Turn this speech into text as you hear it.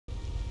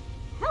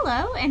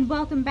Hello and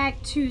welcome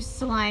back to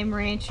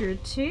SlimeRancher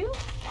 2.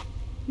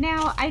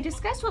 Now, I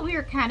discussed what we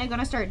were kind of going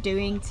to start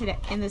doing today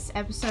in this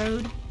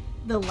episode,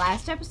 the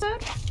last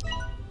episode,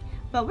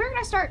 but we're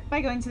going to start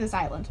by going to this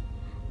island.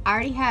 I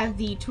already have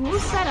the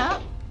tools set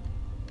up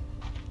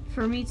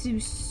for me to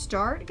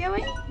start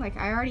going. Like,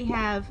 I already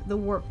have the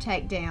warp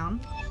tech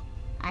down.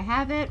 I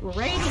have it, we're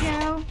ready to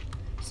go.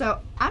 So,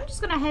 I'm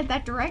just going to head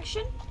that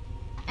direction,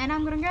 and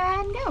I'm going to go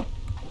ahead and go.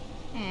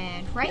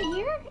 And right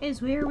here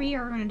is where we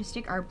are going to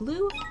stick our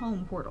blue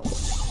home portal.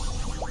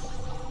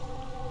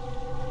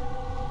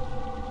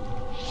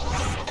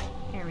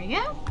 There we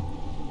go.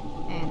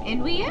 And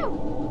in we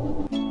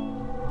go.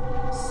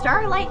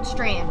 Starlight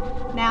Strand.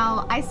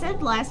 Now, I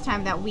said last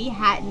time that we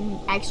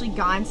hadn't actually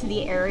gone to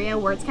the area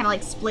where it's kind of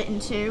like split in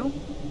two.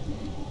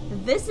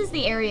 This is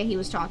the area he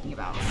was talking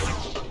about.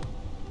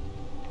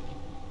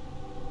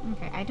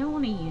 Okay, I don't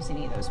want to use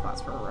any of those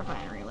spots for a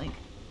refinery link.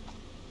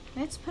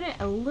 Let's put it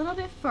a little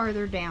bit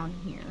farther down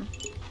here.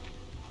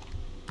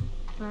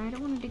 But I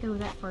don't want it to go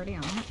that far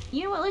down.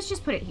 You know what? Let's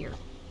just put it here.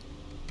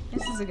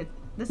 This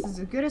is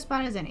as good a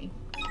spot as any.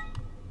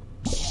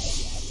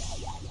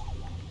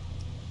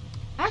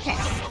 Okay.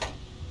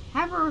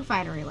 Have a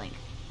refinery link.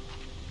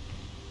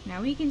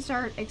 Now we can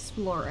start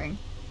exploring.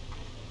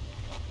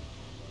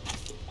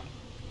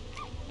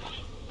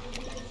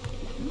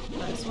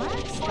 Buzz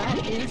wax.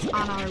 That is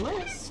on our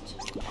list.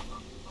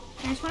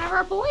 There's one of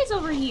our boys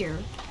over here.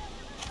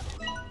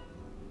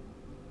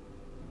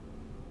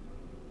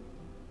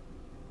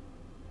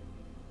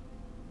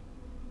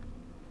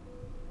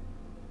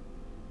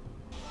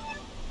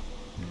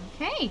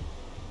 Okay.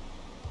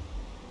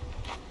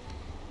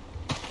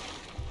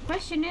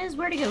 Question is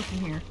where to go from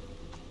here.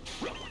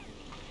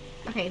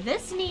 Okay,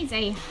 this needs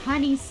a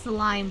honey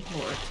slime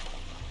plort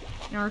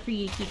in order for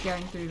you to keep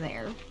going through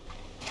there.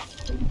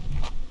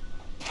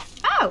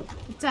 Oh!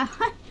 It's a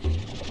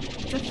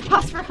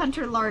phosphor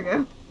hunter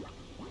largo.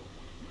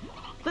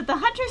 But the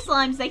hunter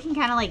slimes, they can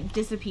kind of like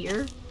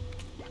disappear.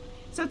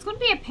 So it's going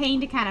to be a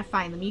pain to kind of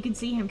find them. You can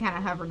see him kind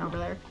of hovering over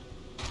there.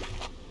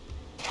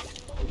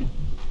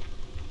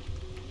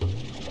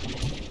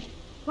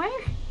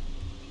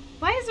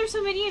 Why is there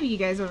so many of you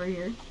guys over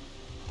here?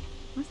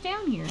 What's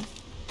down here?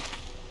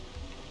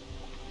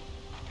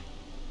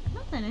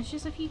 Nothing, it's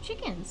just a few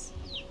chickens.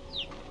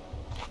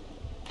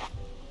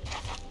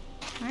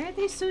 Why are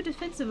they so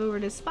defensive over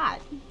this spot?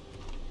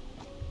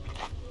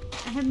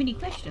 I have many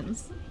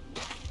questions.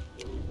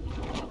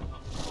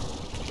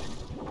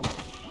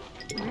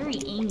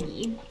 Very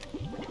angry.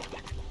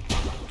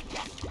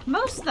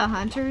 Most of the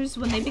hunters,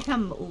 when they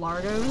become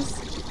largos,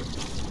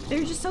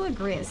 they're just so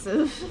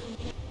aggressive.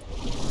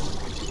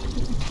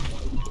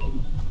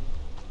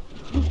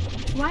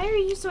 Why are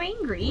you so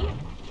angry?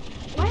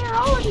 Why are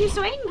all of you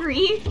so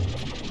angry?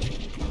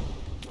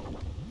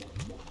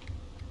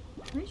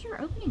 Where's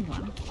your opening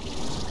one?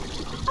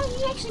 Oh,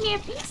 you actually need a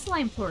pink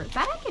slime plort.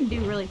 That I can do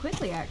really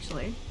quickly,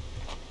 actually.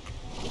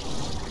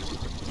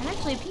 There's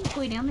actually a pink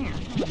boy down there.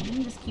 Hold on, let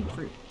me just keep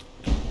fruit.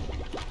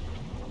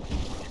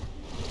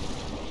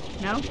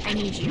 No, I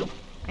need you.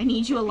 I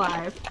need you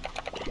alive.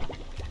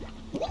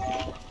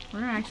 We're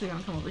not actually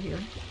gonna come over here.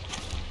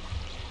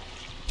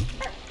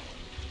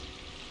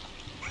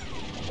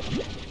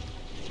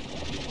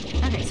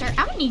 Okay, sir,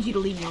 I'm gonna need you to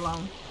leave me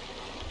alone.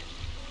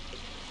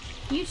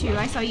 You too,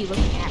 I saw you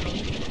looking at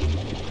me.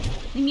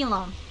 Leave me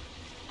alone.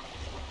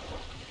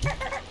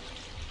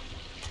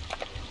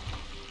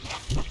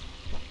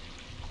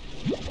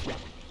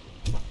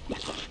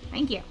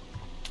 Thank you.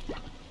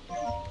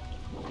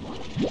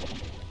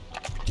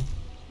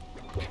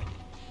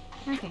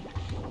 Okay,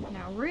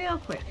 now real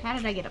quick, how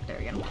did I get up there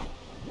again?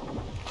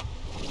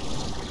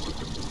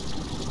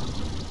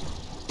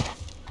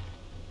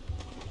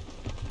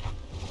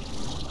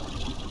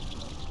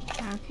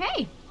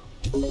 Okay.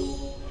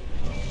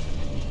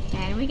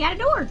 And we got a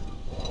door.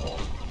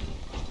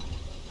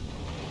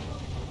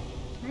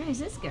 Where does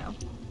this go?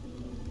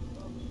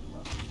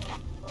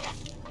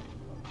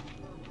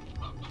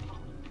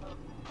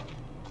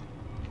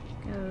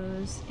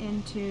 Goes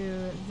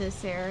into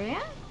this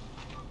area.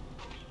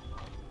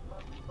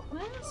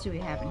 What else do we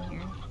have in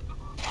here?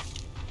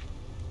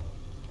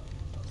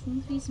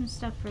 Seems to be some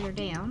stuff further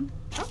down.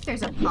 Oh,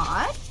 there's a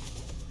pod.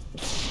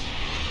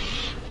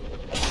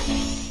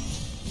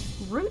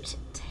 Root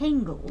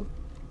tangle.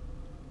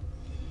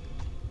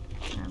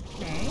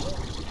 Okay.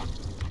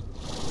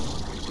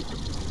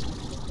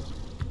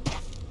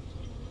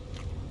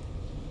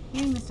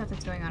 Hearing the stuff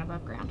that's going on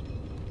above ground.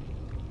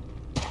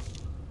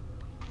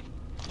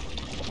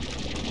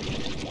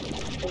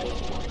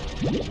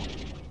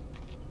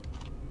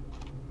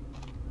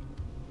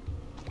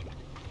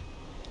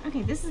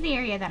 Okay, this is the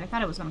area that I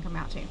thought it was going to come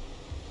out to.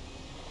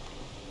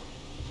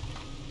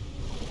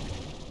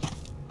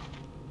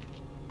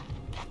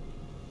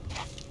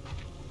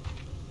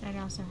 It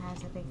also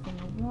has a big thing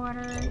of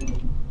water.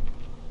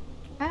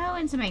 Oh,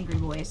 and some angry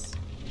boys.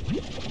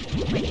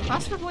 Wait,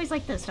 phosphor boys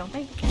like this, don't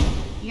they?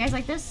 You guys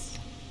like this?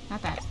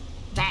 Not that.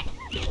 That.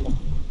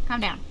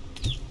 Calm down.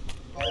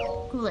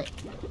 Cool it.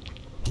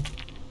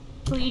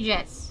 Cool your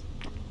jets.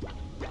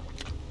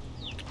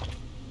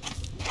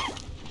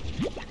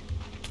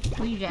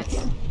 Cool you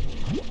jets.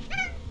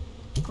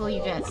 Cool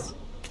you jets.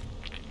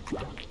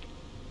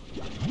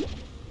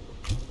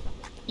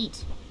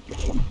 Eat.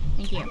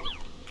 Thank you.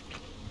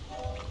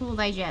 Cool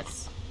thy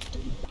jets.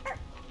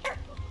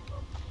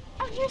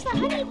 Oh, here's the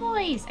honey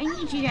boys! I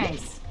need you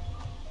guys.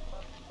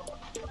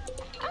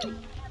 Oh,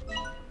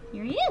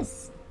 here he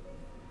is.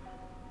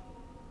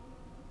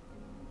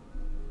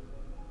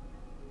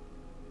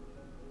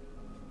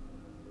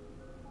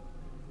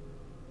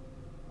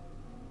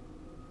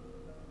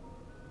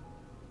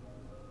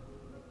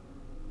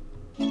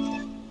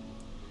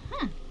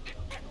 Huh.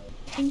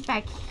 I think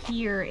back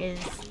here is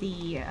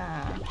the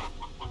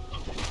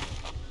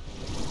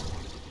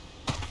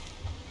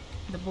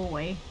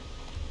boy.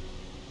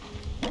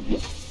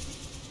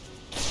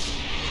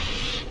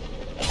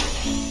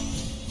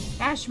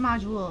 Dash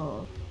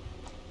module.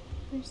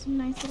 There's some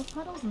nice little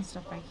puddles and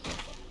stuff back here.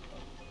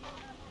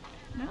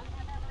 No?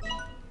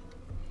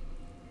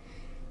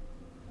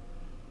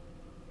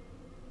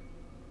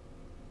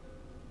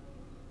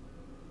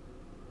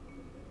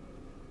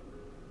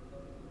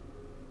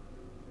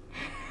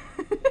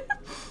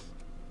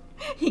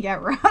 He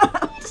got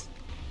robbed.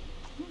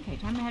 Okay,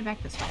 time to head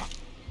back this way.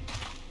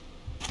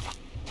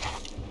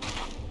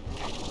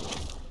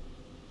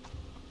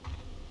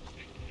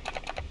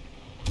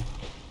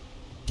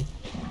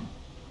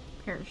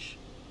 Perish.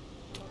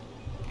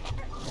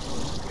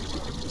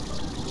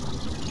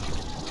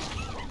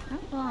 Oh,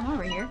 well, I'm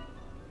over here.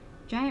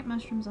 Giant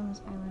mushrooms on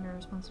this island are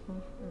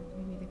responsible for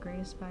maybe the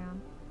greatest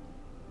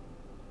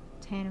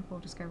botanical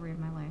discovery of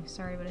my life.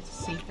 Sorry, but it's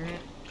a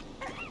secret.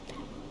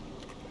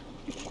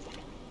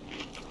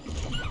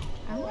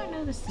 I want to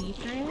know the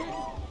secret.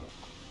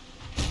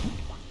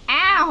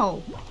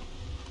 Ow!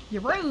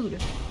 You're rude.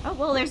 Oh,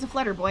 well, there's the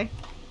flutter boy.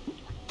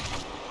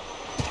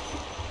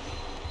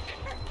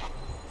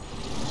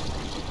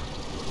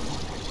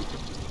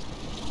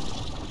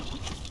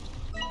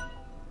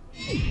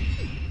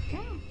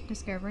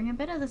 Discovering a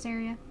bit of this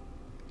area.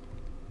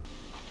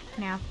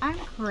 Now, if I'm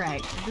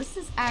correct, this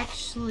is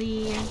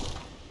actually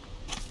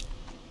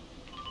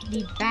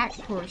the back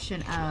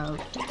portion of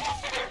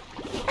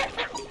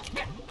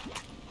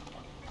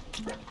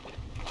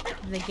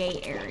the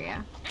gate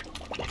area.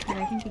 Because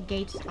I think the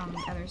gate's on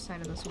the other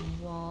side of this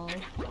wall.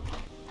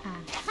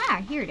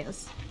 Aha! Here it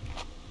is.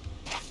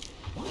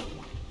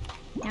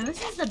 Now,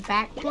 this is the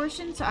back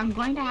portion, so I'm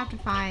going to have to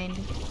find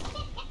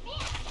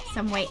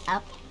some way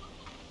up.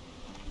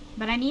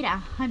 But I need a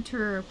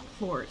hunter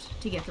plort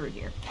to get through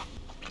here.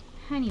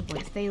 Honey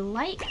boys, they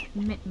like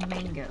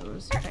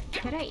mangoes, but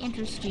could I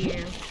interest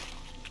you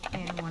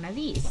in one of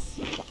these?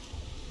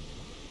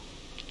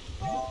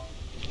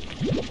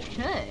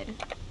 Could.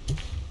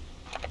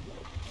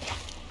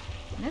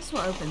 This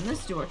will open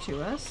this door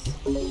to us.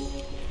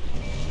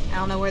 I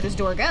don't know where this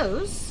door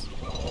goes.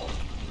 But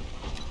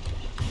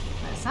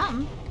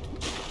something.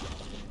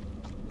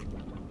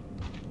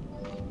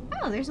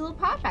 Oh, there's a little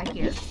pot back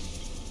here.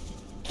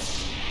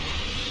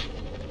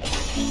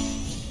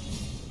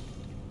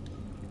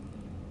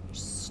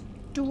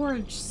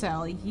 Storage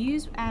cell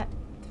used at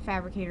the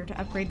fabricator to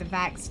upgrade the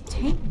VAC's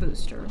tank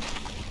booster.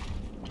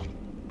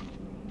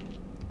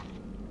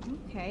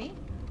 Okay.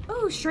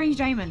 Oh, strange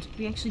diamond.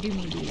 We actually do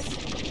need these.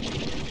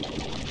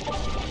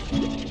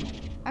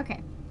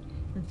 Okay.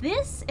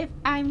 This, if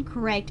I'm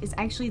correct, is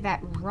actually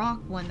that rock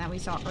one that we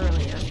saw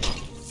earlier.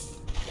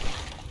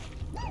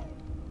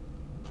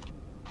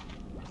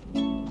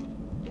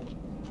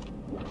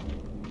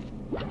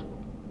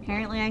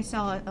 Apparently I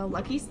saw a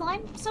lucky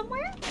slime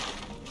somewhere.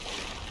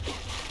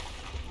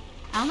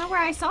 I don't know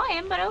where I saw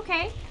him, but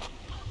okay.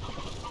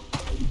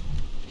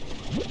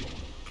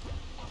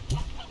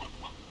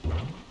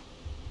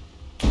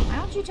 Why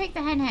don't you take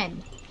the hen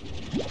head?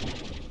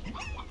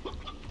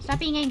 Stop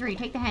being angry.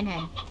 Take the hen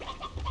head.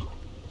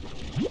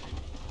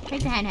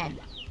 Take the hen head.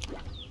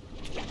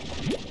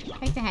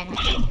 Take the hen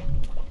head.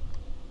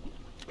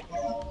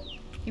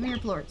 Give me your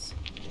plorts.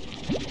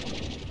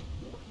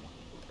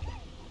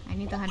 I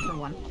need the hunter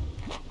one.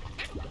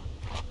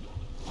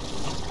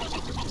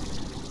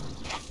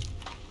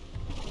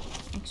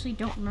 Actually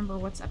don't remember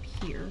what's up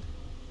here.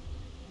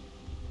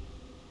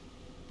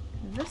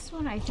 This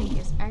one I think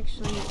is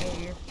actually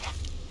a...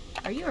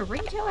 Are you a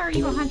ringtail or are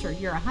you a hunter?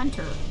 You're a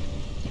hunter.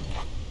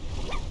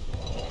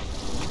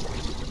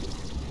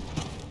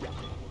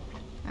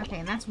 Okay,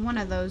 and that's one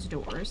of those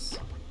doors.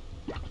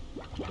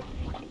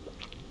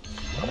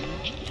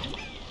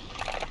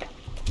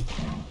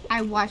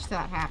 I watched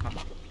that happen.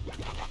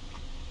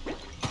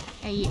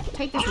 Hey,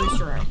 take this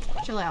rooster out.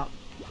 Chill out.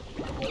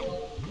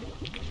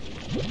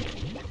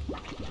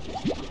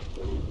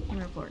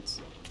 Reports.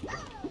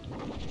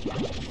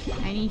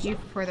 I need you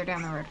further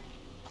down the road.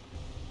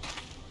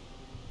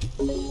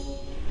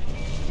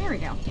 There we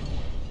go.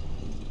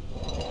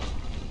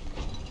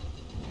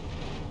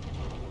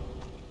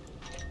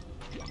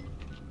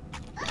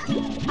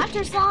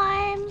 Hunter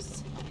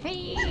slimes!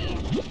 Hey!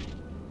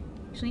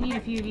 Actually need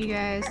a few of you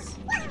guys.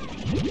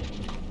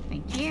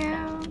 Thank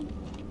you.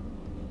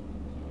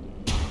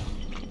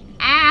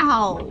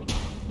 Ow!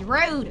 You're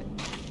rude!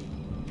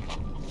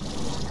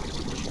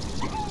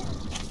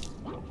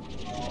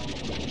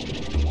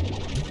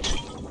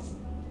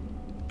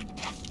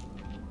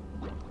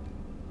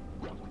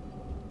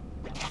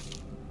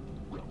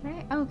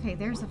 Okay,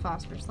 there's a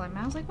phosphorus slime.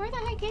 I was like, where the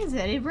heck is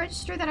it? It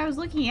registered that I was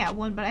looking at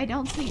one, but I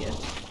don't see it.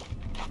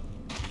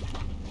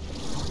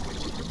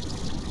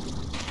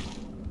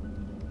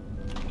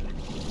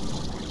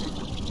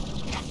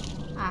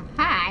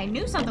 Aha! I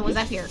knew something was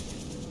up here.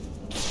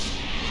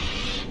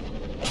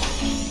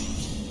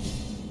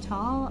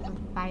 Tall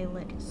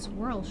violet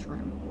swirl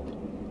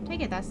shroom.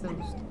 Take it, that's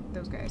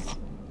those guys.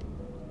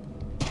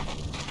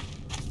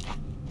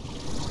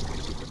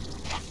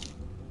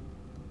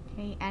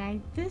 Okay, and I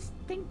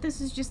think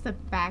this is just the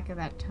back of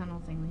that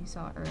tunnel thing we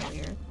saw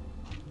earlier.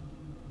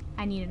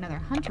 I need another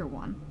hunter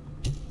one.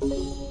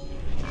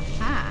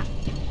 Aha!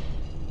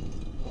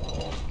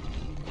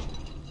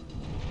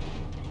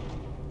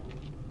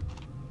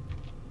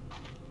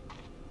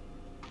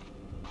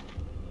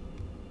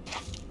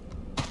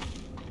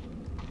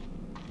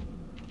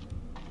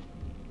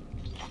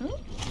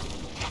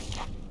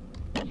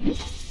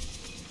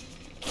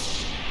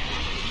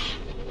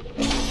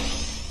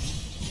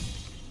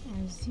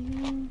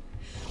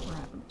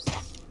 Shrubs.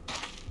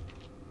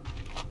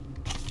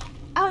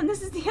 Oh, and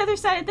this is the other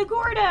side of the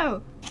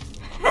Gordo!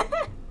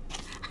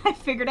 I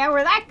figured out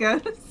where that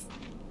goes.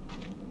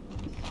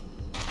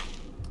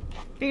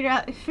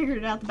 Figured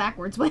it out the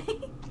backwards way.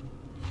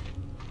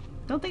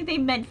 Don't think they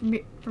meant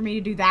for me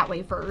to do that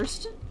way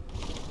first.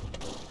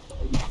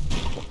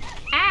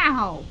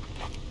 Ow!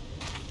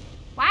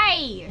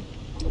 Why?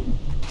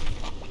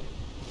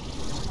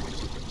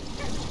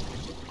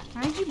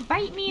 Why did you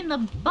bite me in the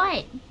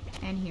butt?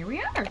 And here we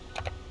are.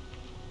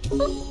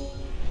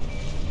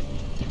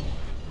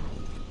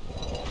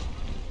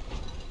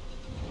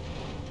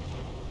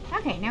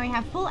 Okay, now we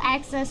have full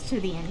access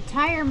to the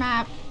entire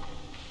map.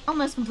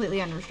 Almost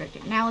completely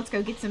unrestricted. Now let's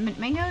go get some mint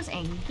mangoes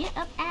and get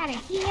up out of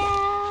here.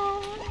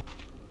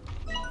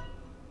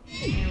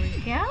 There we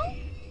go.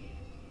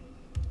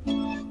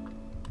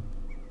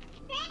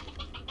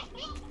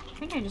 I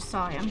think I just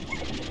saw him.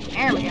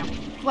 There we go.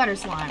 Flutter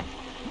slime.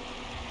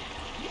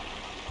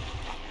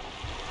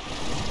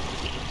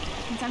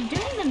 Since I'm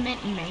doing the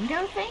mint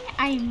mango thing,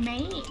 I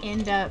may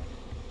end up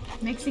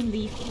mixing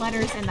the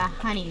flutters and the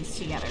honeys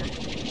together.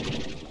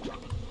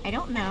 I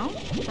don't know,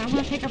 but I'm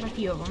gonna pick up a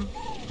few of them.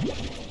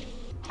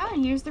 Oh,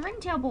 and here's the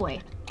ringtail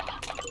boy.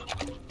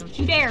 Don't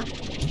you dare.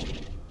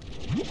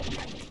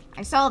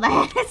 I saw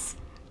that.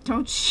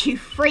 Don't you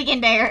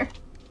freaking dare.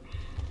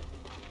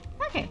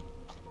 Okay,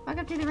 walk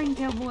up to the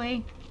ringtail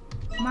boy.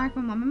 Mark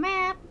him on my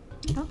map.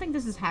 I don't think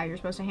this is how you're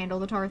supposed to handle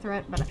the tar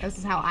threat, but this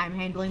is how I'm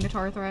handling the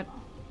tar threat.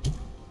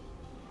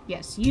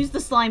 Yes, use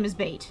the slime as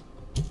bait.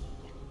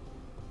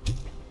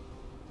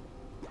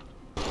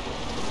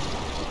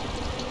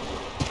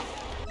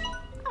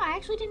 Oh, I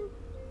actually didn't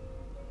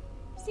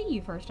see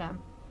you first time.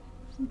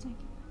 Since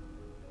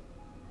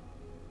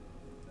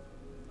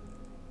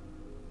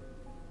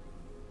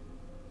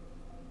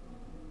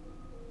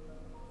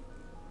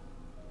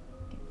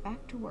get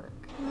back to work.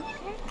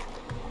 Okay.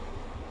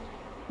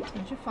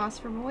 Bunch of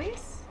phosphor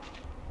boys.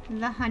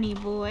 The honey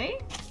boy.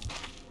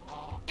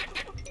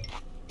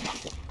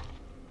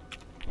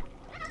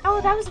 Oh,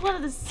 that was one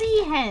of the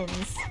sea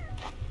hens.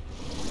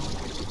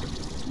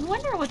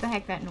 Wonder what the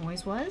heck that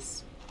noise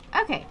was.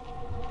 Okay.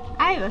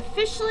 I have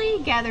officially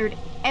gathered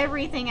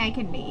everything I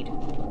can need.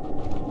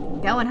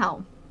 Going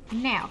home.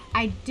 Now,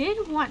 I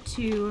did want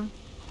to,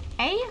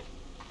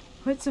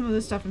 put some of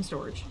this stuff in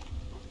storage.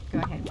 Go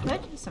ahead and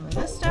put some of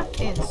this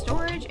stuff in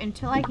storage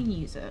until I can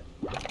use it.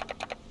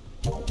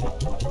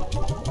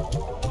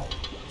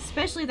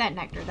 Especially that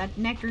nectar. That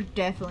nectar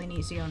definitely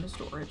needs to go into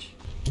storage.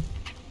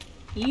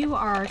 You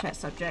are our test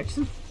subject.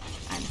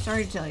 I'm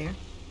sorry to tell you.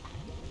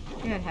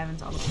 Good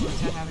heavens, all the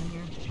plorts I have in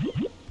here.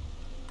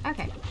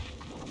 Okay.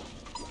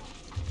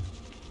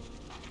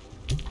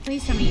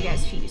 Please tell me you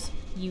guys fuse.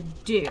 You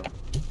do.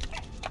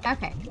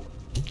 Okay.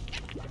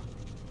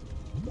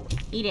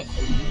 Eat it.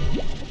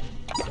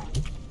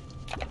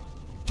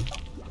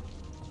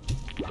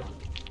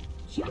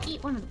 Did you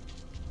eat one of them?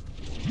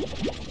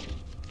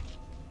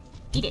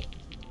 Eat it.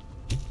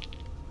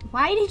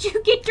 Why did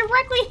you get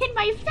directly in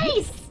my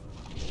face?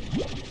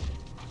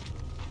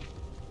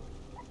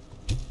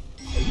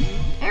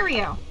 There we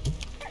go.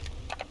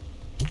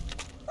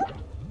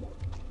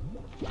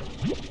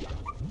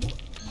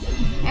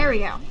 There we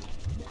go.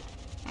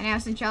 And now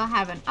since y'all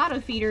have an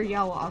auto feeder,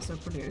 y'all will also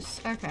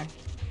produce. Okay.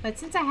 But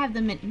since I have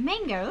the mint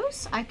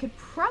mangoes, I could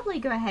probably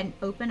go ahead and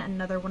open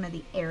another one of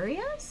the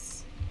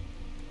areas.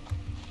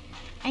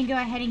 And go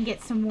ahead and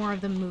get some more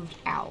of them moved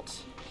out.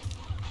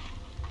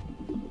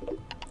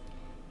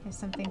 There's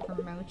something for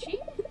Mochi.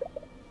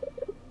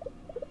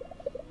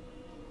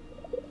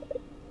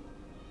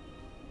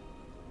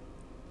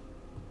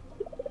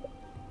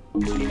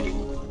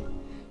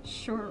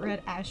 Short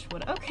red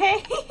ashwood.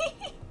 Okay.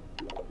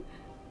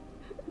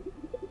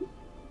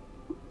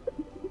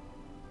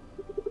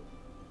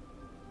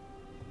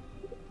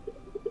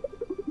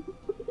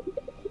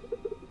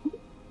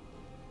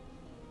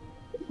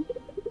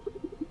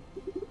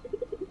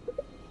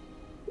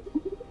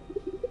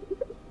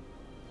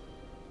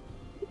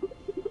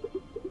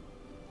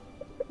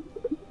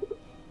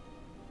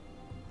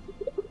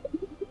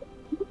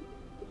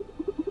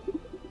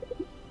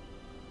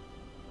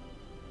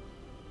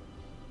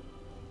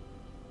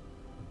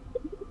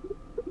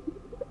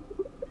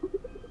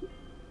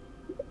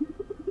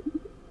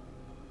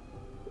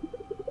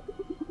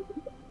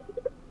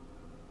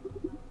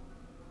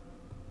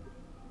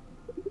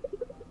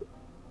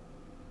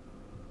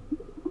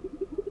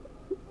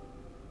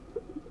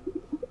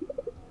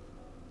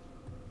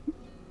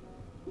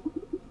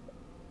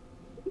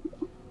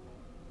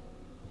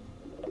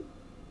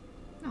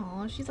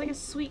 She's like a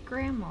sweet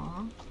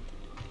grandma.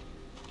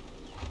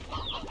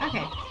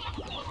 Okay.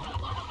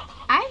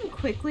 I'm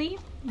quickly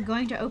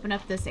going to open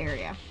up this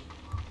area.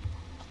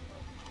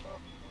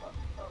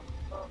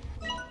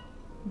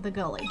 The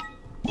gully.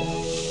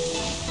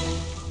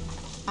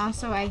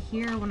 Also, I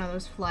hear one of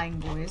those flying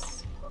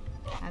boys.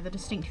 I have a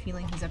distinct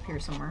feeling he's up here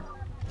somewhere.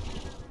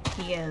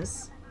 He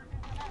is.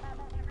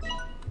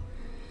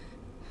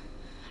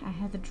 I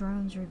had the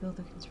drones rebuild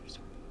the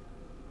conservatory.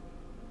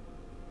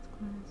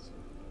 Glass.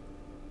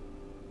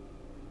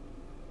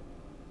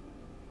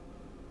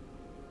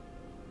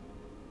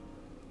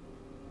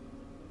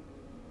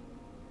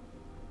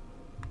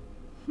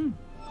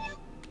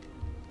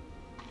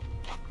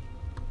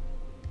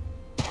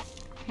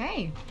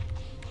 Okay.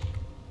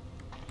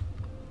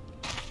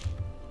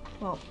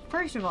 Well,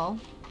 first of all,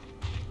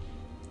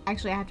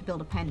 actually I have to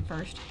build a pen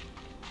first.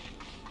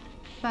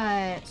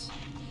 But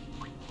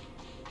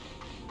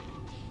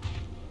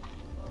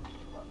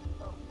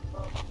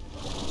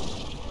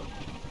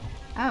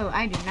oh,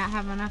 I do not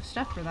have enough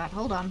stuff for that.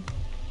 Hold on.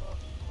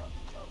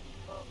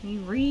 Let me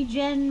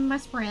regen my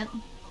sprint.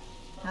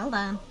 Hold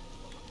on.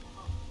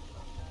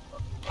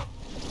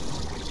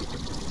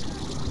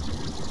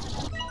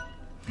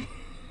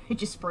 It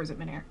just froze it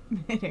mid-air.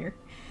 Okay.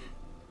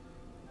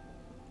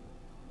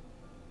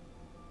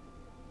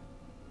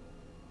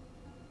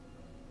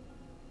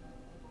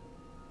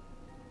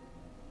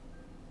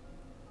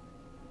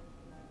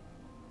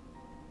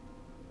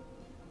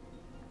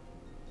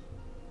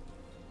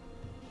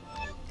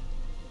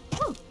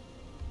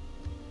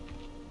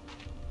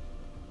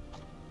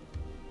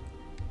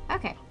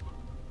 I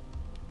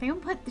think I'm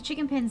gonna put the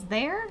chicken pens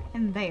there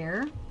and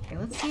there. Okay,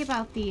 let's see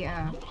about the,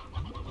 are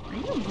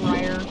you a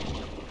briar?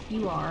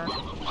 You are.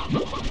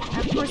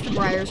 Of course the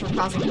briars were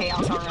causing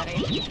chaos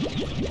already.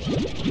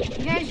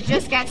 You guys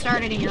just got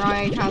started and you're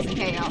already causing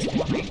chaos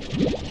for me.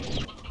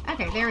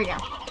 Okay, there we go.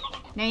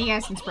 Now you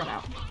guys can spread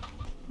out.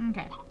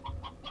 Okay.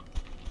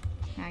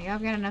 Now y'all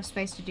got enough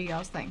space to do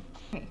y'all's thing.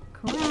 Okay,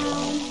 cool.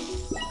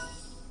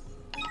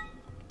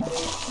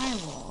 High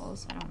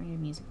walls. I don't need a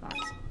music box.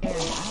 Air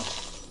out.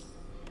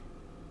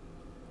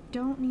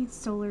 Don't need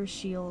solar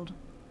shield.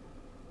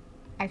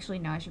 Actually,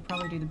 no, I should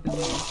probably do the boom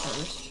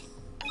first.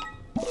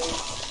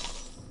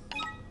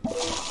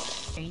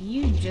 Okay,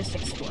 you just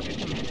exploded.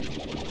 Come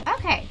here.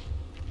 Okay.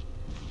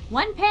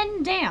 One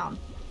pen down.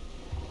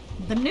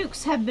 The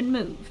nukes have been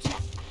moved.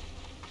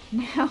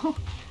 Now,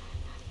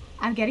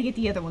 I've got to get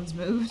the other ones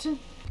moved.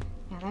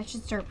 Now that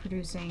should start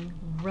producing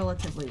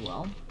relatively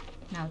well.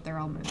 Now that they're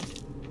all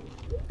moved.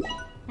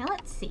 Now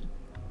let's see.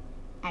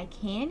 I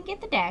can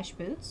get the dash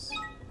boots.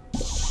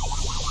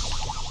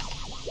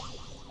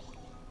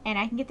 And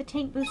I can get the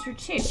tank booster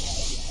too.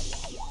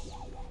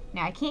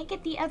 Now I can't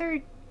get the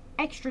other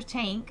extra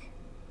tank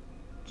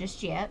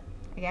just yet.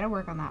 I gotta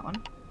work on that one.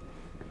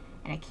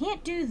 And I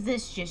can't do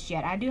this just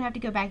yet. I do have to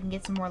go back and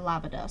get some more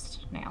lava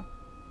dust now.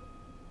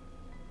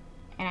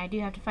 And I do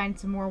have to find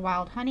some more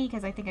wild honey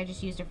because I think I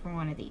just used it for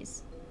one of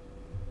these.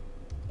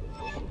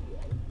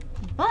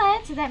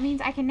 But that means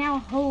I can now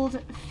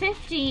hold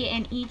 50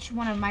 in each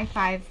one of my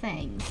 5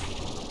 things,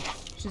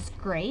 which is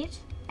great.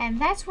 And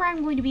that's where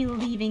I'm going to be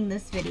leaving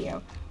this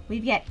video.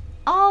 We've got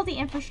all the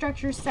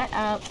infrastructure set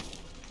up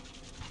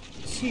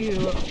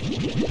to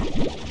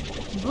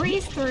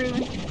breeze through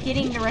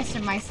getting the rest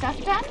of my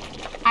stuff done.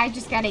 I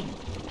just gotta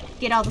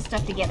get all the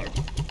stuff together.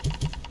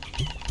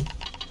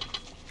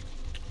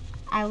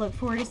 I look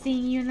forward to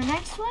seeing you in the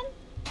next one,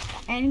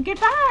 and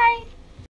goodbye!